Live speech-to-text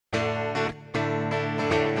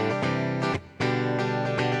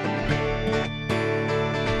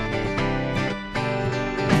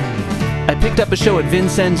picked up a show at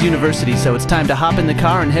Vincennes University, so it's time to hop in the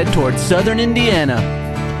car and head towards southern Indiana.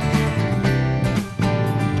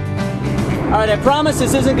 Alright, I promise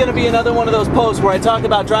this isn't going to be another one of those posts where I talk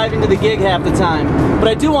about driving to the gig half the time, but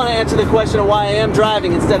I do want to answer the question of why I am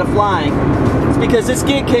driving instead of flying. It's because this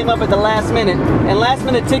gig came up at the last minute, and last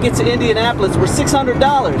minute tickets to Indianapolis were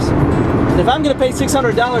 $600. And if I'm going to pay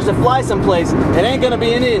 $600 to fly someplace, it ain't going to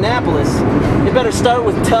be in Indianapolis. It better start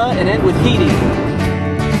with T and end with Heedy.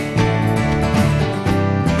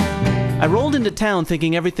 I rolled into town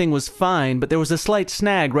thinking everything was fine, but there was a slight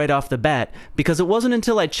snag right off the bat, because it wasn't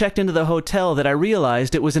until I checked into the hotel that I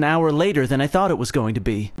realized it was an hour later than I thought it was going to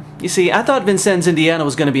be. You see, I thought Vincennes, Indiana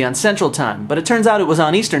was going to be on Central Time, but it turns out it was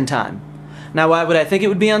on Eastern Time. Now, why would I think it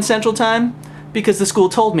would be on Central Time? Because the school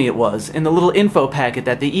told me it was, in the little info packet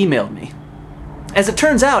that they emailed me. As it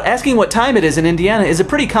turns out, asking what time it is in Indiana is a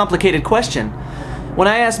pretty complicated question. When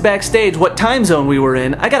I asked backstage what time zone we were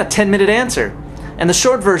in, I got a 10-minute answer. And the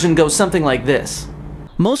short version goes something like this.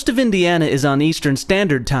 Most of Indiana is on Eastern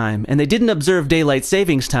Standard Time, and they didn't observe Daylight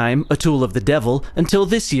Savings Time, a tool of the devil, until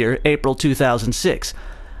this year, April 2006.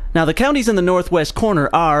 Now, the counties in the northwest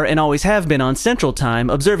corner are, and always have been, on Central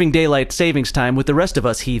Time, observing Daylight Savings Time with the rest of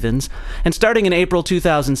us heathens, and starting in April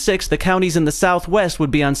 2006, the counties in the southwest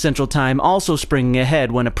would be on Central Time, also springing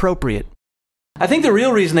ahead when appropriate. I think the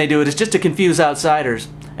real reason they do it is just to confuse outsiders.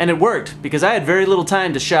 And it worked, because I had very little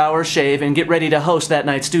time to shower, shave, and get ready to host that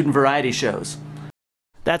night's student variety shows.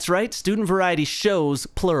 That's right, student variety shows,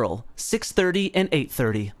 plural, 6:30 and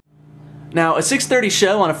 8:30. Now, a 6:30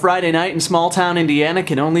 show on a Friday night in small-town Indiana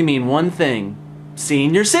can only mean one thing.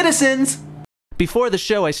 Senior citizens! Before the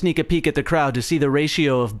show, I sneak a peek at the crowd to see the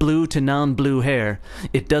ratio of blue to non-blue hair.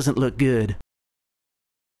 It doesn't look good.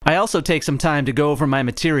 I also take some time to go over my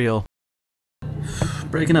material.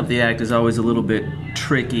 Breaking up the act is always a little bit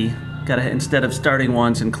tricky. Instead of starting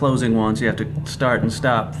once and closing once, you have to start and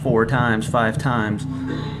stop 4 times, 5 times.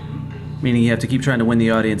 Meaning you have to keep trying to win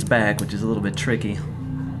the audience back, which is a little bit tricky.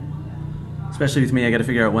 Especially with me, I gotta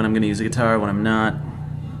figure out when I'm gonna use a guitar, when I'm not.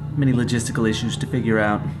 Many logistical issues to figure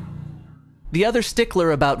out. The other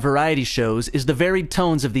stickler about variety shows is the varied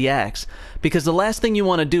tones of the acts, because the last thing you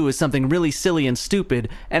want to do is something really silly and stupid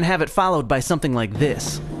and have it followed by something like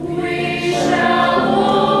this. We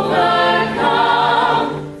shall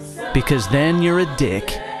overcome. Because then you're a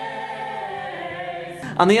dick.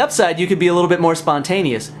 On the upside, you could be a little bit more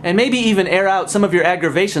spontaneous, and maybe even air out some of your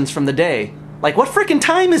aggravations from the day. Like, what frickin'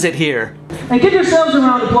 time is it here? And give yourselves a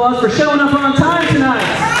round of applause for showing up on time tonight!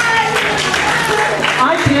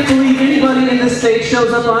 I can't believe anybody in this state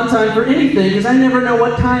shows up on time for anything, because I never know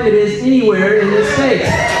what time it is anywhere in this state.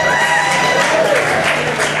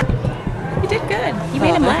 You did good. You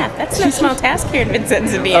made him laugh. That's no small task here in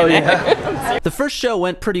Vincennes, Indiana. Oh, yeah. The first show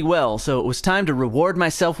went pretty well, so it was time to reward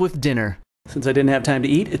myself with dinner. Since I didn't have time to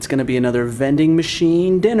eat, it's going to be another vending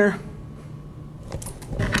machine dinner.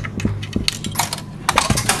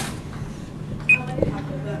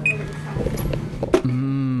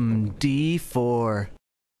 D4.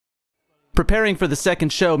 Preparing for the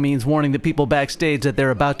second show means warning the people backstage that they're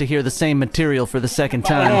about to hear the same material for the second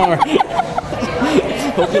time.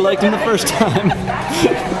 Hope you liked him the first time.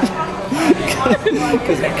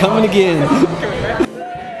 Because they're coming again.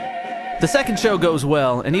 The second show goes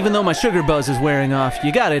well, and even though my sugar buzz is wearing off,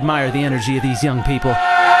 you gotta admire the energy of these young people.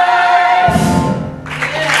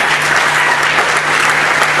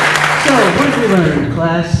 So, what did we learn,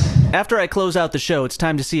 class? After I close out the show, it's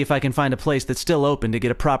time to see if I can find a place that's still open to get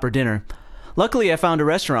a proper dinner. Luckily, I found a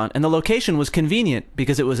restaurant, and the location was convenient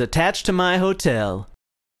because it was attached to my hotel.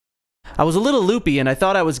 I was a little loopy, and I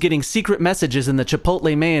thought I was getting secret messages in the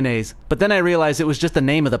Chipotle mayonnaise, but then I realized it was just the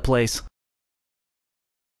name of the place.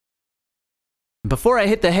 Before I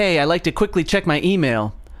hit the hay, I like to quickly check my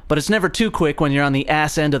email, but it's never too quick when you're on the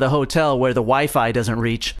ass end of the hotel where the Wi-Fi doesn't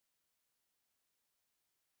reach.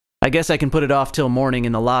 I guess I can put it off till morning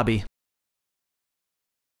in the lobby.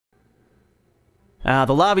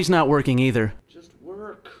 The lobby's not working either. Just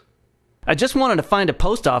work. I just wanted to find a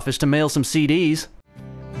post office to mail some CDs.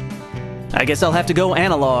 I guess I'll have to go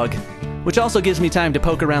analog, which also gives me time to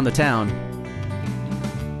poke around the town.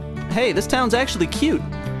 Hey, this town's actually cute.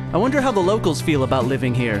 I wonder how the locals feel about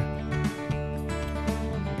living here.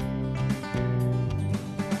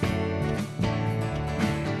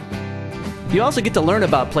 You also get to learn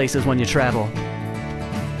about places when you travel.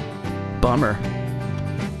 Bummer.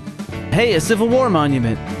 Hey, a Civil War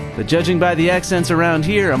monument. But judging by the accents around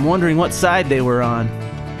here, I'm wondering what side they were on.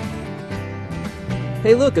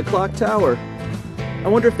 Hey look, a clock tower. I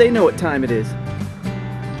wonder if they know what time it is.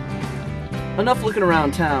 Enough looking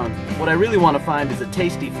around town. What I really want to find is a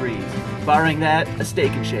Tasty Freeze. Barring that, a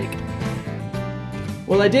Steak and Shake.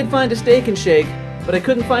 Well, I did find a Steak and Shake, but I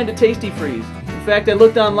couldn't find a Tasty Freeze. In fact, I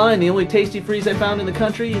looked online. The only Tasty Freeze I found in the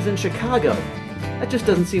country is in Chicago. That just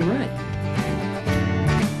doesn't seem right.